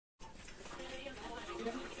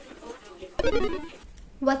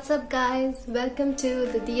What's up guys, welcome to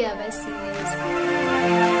the DIY series.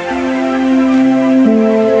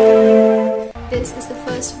 This is the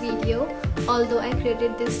first video, although I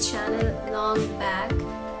created this channel long back,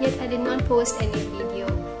 yet I did not post any video.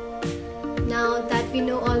 Now that we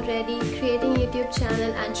know already, creating a YouTube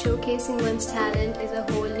channel and showcasing one's talent is a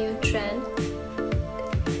whole new trend.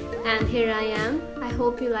 And here I am. I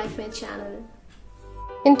hope you like my channel.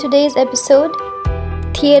 In today's episode,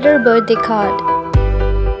 theater birthday card.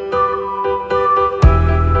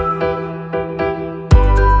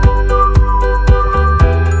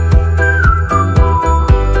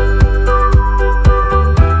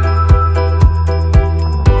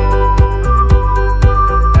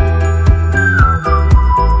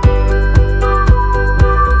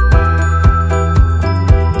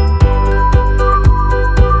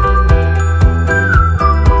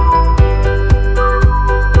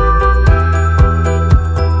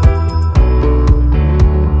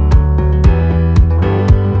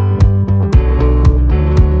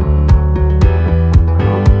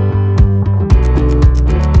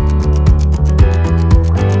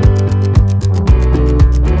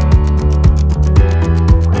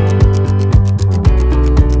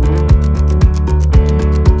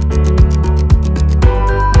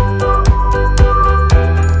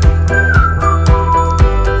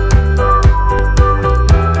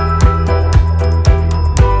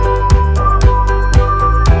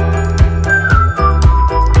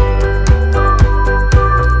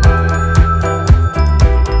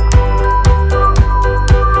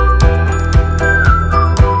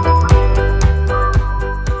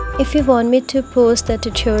 If you want me to post the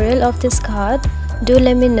tutorial of this card, do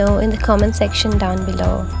let me know in the comment section down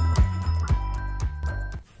below.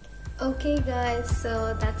 Okay guys,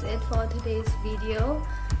 so that's it for today's video.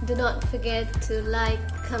 Do not forget to like,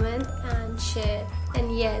 comment and share,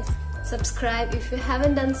 and yes, subscribe if you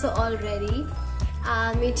haven't done so already.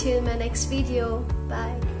 I'll meet you in my next video.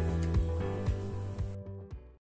 Bye.